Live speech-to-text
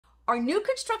Are new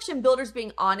construction builders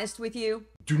being honest with you?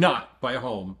 Do not buy a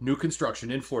home, new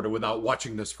construction in Florida, without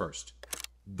watching this first.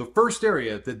 The first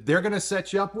area that they're going to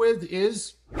set you up with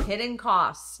is hidden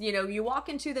costs. You know, you walk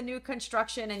into the new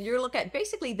construction and you're looking at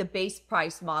basically the base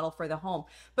price model for the home.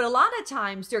 But a lot of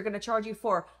times they're going to charge you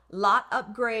for lot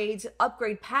upgrades,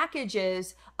 upgrade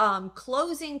packages,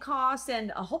 closing costs,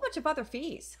 and a whole bunch of other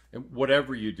fees. And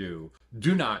whatever you do,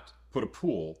 do not put a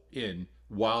pool in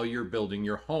while you're building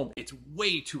your home. It's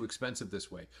way too expensive this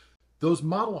way. Those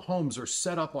model homes are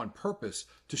set up on purpose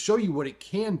to show you what it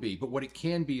can be, but what it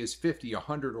can be is $50,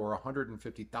 $100, or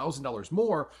 $150,000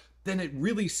 more than it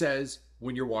really says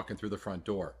when you're walking through the front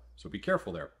door. So be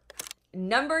careful there.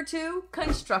 Number 2,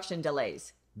 construction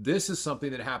delays. This is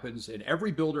something that happens, and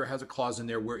every builder has a clause in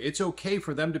there where it's okay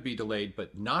for them to be delayed,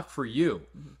 but not for you.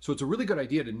 So it's a really good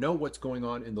idea to know what's going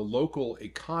on in the local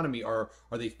economy. Are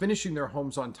they finishing their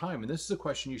homes on time? And this is a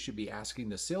question you should be asking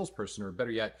the salesperson, or better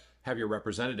yet, have your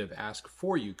representative ask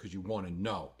for you, because you want to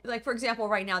know. Like, for example,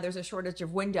 right now there's a shortage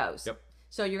of windows. Yep.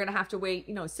 So you're going to have to wait,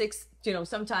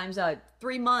 sometimes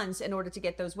 3 months in order to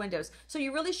get those windows. So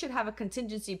you really should have a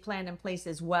contingency plan in place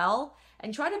as well,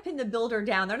 and try to pin the builder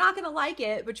down. They're not going to like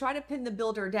it, but try to pin the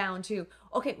builder down to,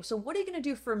 okay, so what are you going to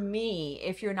do for me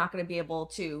if you're not going to be able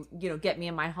to, get me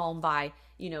in my home by,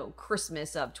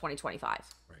 Christmas of 2025?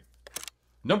 Right.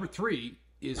 Number 3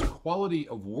 is quality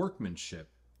of workmanship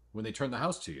when they turn the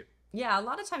house to you. Yeah, a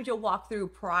lot of times you'll walk through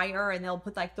prior and they'll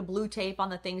put like the blue tape on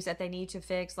the things that they need to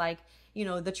fix, like,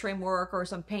 the trim work or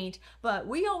some paint. But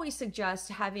we always suggest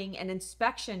having an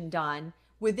inspection done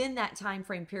within that time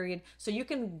frame period so you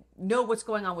can know what's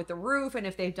going on with the roof and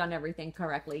if they've done everything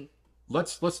correctly.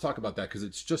 Let's talk about that, because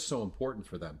it's just so important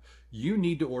for them. You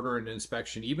need to order an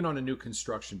inspection even on a new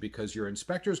construction, because your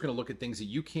inspector is going to look at things that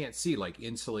you can't see, like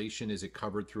insulation. Is it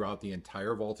covered throughout the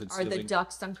entire vaulted ceiling? Are the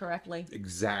ducts done correctly?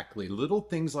 Exactly. Little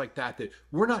things like that that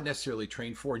we're not necessarily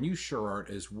trained for, and you sure aren't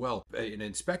as well. An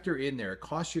inspector in there, it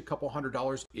costs you a couple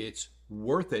 $100. It's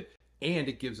worth it, and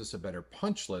it gives us a better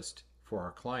punch list for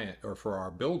our client or for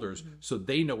our builders, so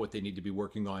they know what they need to be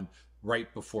working on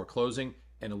right before closing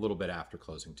and a little bit after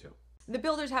closing too. The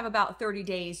builders have about 30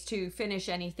 days to finish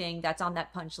anything that's on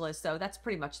that punch list, so that's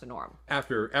pretty much the norm.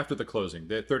 After the closing,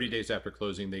 the 30 days after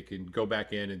closing, they can go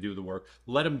back in and do the work.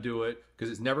 Let them do it, because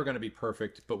it's never going to be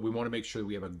perfect, but we want to make sure that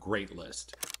we have a great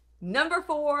list. Number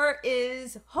 4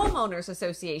 is homeowners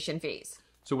association fees.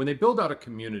 So when they build out a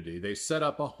community, they set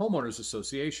up a homeowners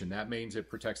association. That means it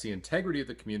protects the integrity of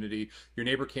the community. Your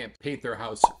neighbor can't paint their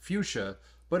house fuchsia,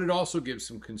 but it also gives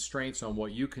some constraints on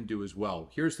what you can do as well.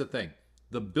 Here's the thing.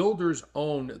 The builders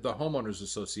own the homeowners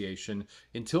association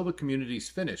until the community's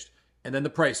finished, and then the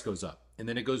price goes up, and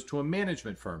then it goes to a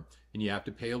management firm, and you have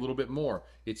to pay a little bit more.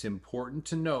 It's important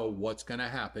to know what's going to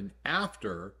happen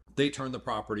after they turn the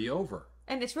property over.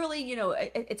 And it's really,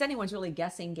 it's anyone's really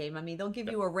guessing game. I mean, they'll give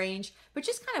you a range, but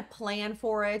just kind of plan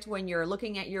for it when you're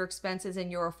looking at your expenses and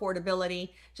your affordability.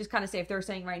 Just kind of say, if they're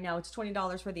saying right now it's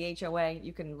 $20 for the HOA,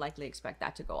 you can likely expect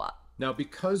that to go up. Now,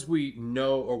 because we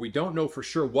know, or we don't know for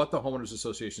sure what the homeowners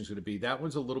association is going to be, that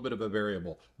one's a little bit of a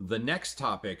variable. The next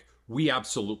topic, we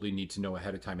absolutely need to know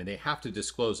ahead of time, and they have to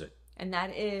disclose it. And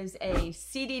that is a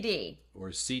CDD. Or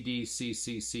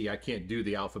CDCCC. I can't do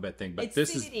the alphabet thing, but it's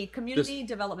this CDD, is Community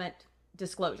Development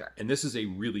Disclosure. And this is a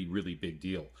really, really big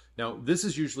deal. Now, this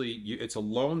is usually, it's a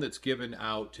loan that's given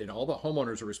out, and all the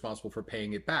homeowners are responsible for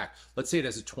paying it back. Let's say it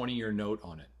has a 20-year note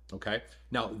on it. Okay.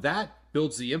 Now that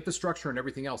builds the infrastructure and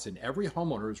everything else, and every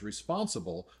homeowner is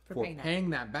responsible for paying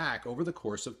that back over the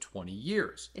course of 20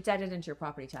 years. It's added into your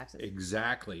property taxes.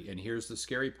 Exactly. And here's the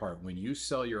scary part. When you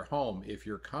sell your home, if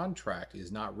your contract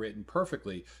is not written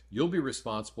perfectly, you'll be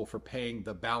responsible for paying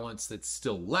the balance that's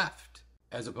still left,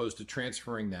 as opposed to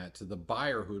transferring that to the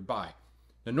buyer who would buy.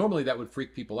 Now, normally that would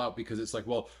freak people out, because it's like,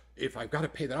 well, if I've got to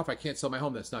pay that off, I can't sell my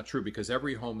home. That's not true, because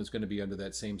every home is going to be under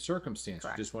that same circumstance.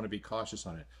 Correct. You just want to be cautious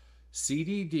on it.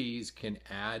 CDDs can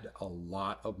add a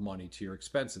lot of money to your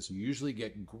expenses. You usually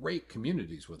get great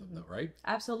communities with them, though, right?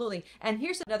 Absolutely. And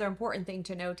here's another important thing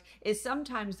to note is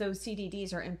sometimes those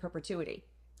CDDs are in perpetuity.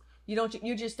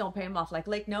 You just don't pay them off. Like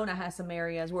Lake Nona has some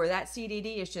areas where that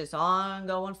CDD is just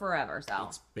ongoing forever. So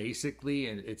it's basically,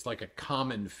 and it's like a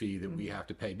common fee that we have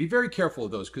to pay. Be very careful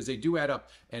of those, because they do add up.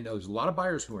 And there's a lot of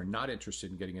buyers who are not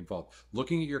interested in getting involved.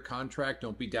 Looking at your contract,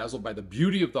 don't be dazzled by the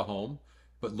beauty of the home,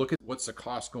 but look at what's the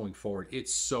cost going forward.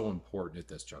 It's so important at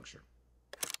this juncture.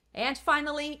 And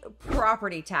finally,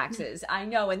 property taxes. I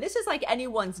know, and this is like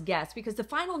anyone's guess, because the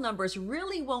final numbers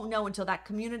really won't know until that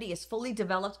community is fully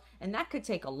developed, and that could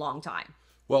take a long time.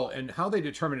 Well, and how they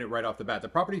determine it right off the bat, the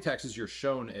property taxes you're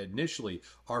shown initially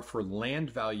are for land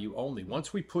value only.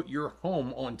 Once we put your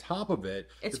home on top of it,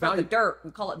 it's for the dirt.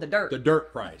 We call it the dirt. The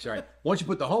dirt price, right? Once you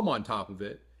put the home on top of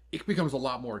it, it becomes a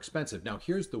lot more expensive. Now,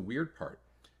 here's the weird part.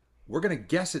 We're going to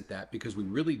guess at that because we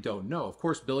really don't know. Of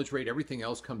course, village rate, everything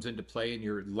else comes into play, and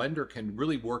your lender can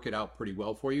really work it out pretty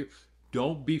well for you.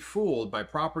 Don't be fooled by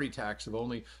property tax of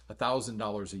only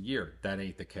 $1,000 a year. That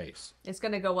ain't the case. It's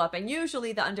going to go up. And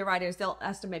usually the underwriters, they'll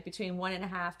estimate between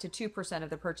 1.5% to 2% of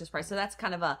the purchase price. So that's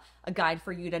kind of a guide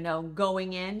for you to know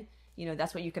going in, you know,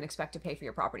 that's what you can expect to pay for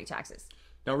your property taxes.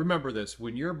 Now, remember this,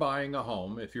 when you're buying a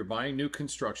home, if you're buying new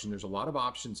construction, there's a lot of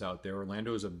options out there.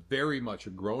 Orlando is very much a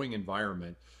growing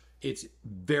environment. It's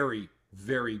very,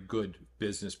 very good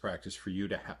business practice for you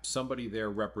to have somebody there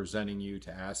representing you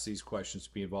to ask these questions,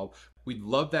 to be involved. We'd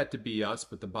love that to be us,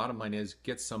 but the bottom line is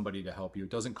get somebody to help you. It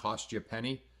doesn't cost you a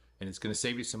penny, and it's going to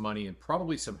save you some money and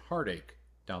probably some heartache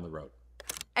down the road.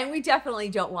 And we definitely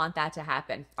don't want that to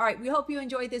happen. All right, we hope you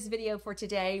enjoyed this video for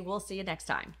today. We'll see you next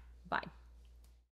time. Bye.